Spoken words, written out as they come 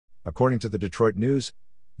According to the Detroit News,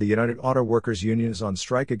 the United Auto Workers Union is on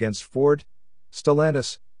strike against Ford,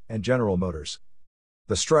 Stellantis, and General Motors.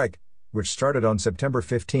 The strike, which started on September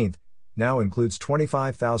 15, now includes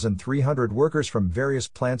 25,300 workers from various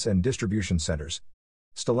plants and distribution centers.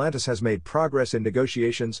 Stellantis has made progress in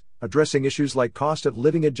negotiations, addressing issues like cost of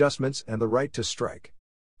living adjustments and the right to strike.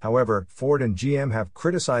 However, Ford and GM have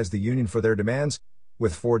criticized the union for their demands,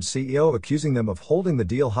 with Ford's CEO accusing them of holding the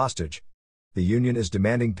deal hostage. The union is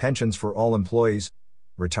demanding pensions for all employees,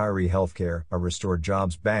 retiree health care, a restored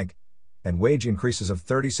jobs bank, and wage increases of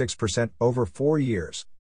 36% over 4 years.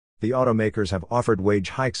 The automakers have offered wage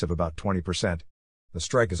hikes of about 20%. The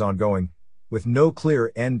strike is ongoing, with no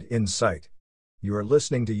clear end in sight. You are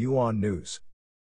listening to UON News.